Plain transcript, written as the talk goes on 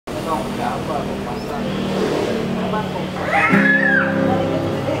I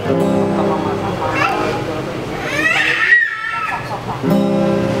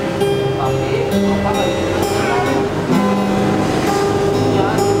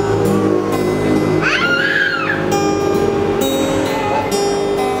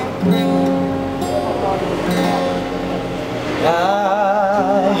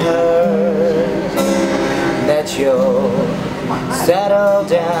heard that you settled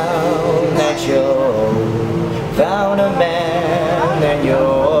down, that you found a man and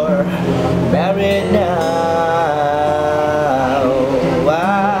you're married now. I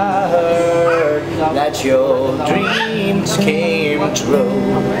heard that your dreams came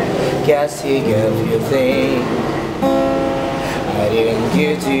true. Guess he gave you things I didn't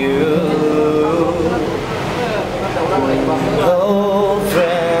give to you. Oh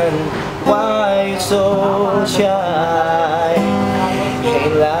friend, why you so shy?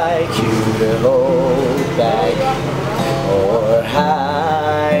 Ain't like you to hold back or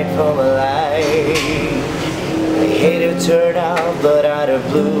hide from a light. I hate to turn out, but out of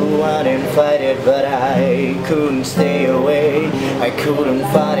blue I didn't fight it, but I couldn't stay away. I couldn't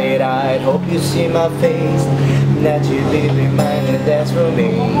fight it. I'd hope you see my face, that you'd be reminded that's for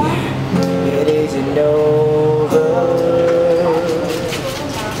me. It isn't over.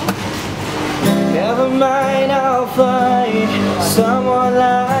 Never mind, I'll find someone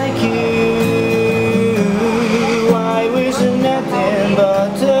like you. I wish nothing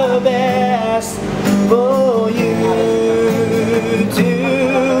but the best for you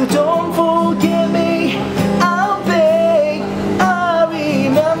too. Don't forget me, I'll beg. I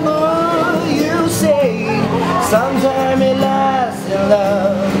remember you say sometime it lasts in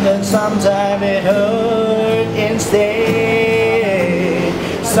love, but sometime it hurt instead.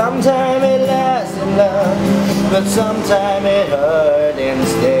 Sometime it lasts in love, but sometime it hurt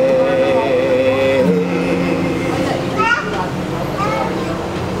instead.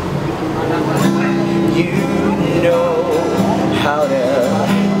 You know how the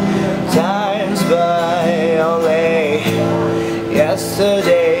times by only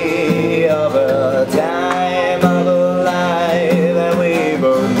yesterday of a time of a life that we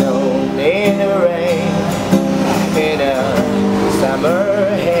both know. In the rain, in a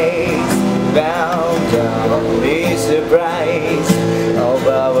summer haze, bound down, be surprised of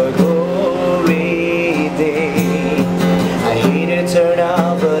our glory day. I hate to turn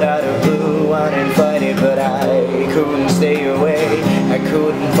out, but out of blue I didn't fight it, but I couldn't stay away. I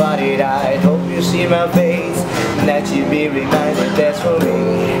couldn't fight it. I'd hope you see my face, and that you'd be reminded that's for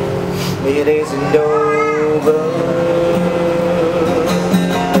me. It isn't over.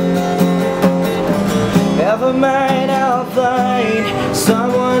 Never mind, I'll find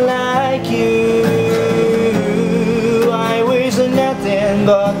someone like you. I wish nothing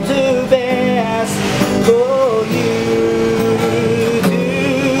but the best for you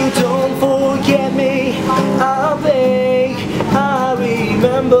too. Don't forget me, I'll beg. I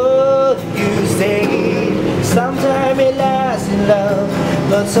remember you say sometime it lasts in love,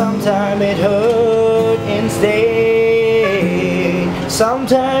 but sometime it hurt instead.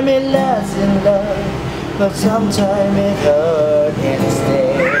 Sometime it lasts in love, but sometime it hurt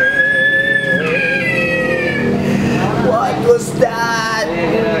instead. What was that?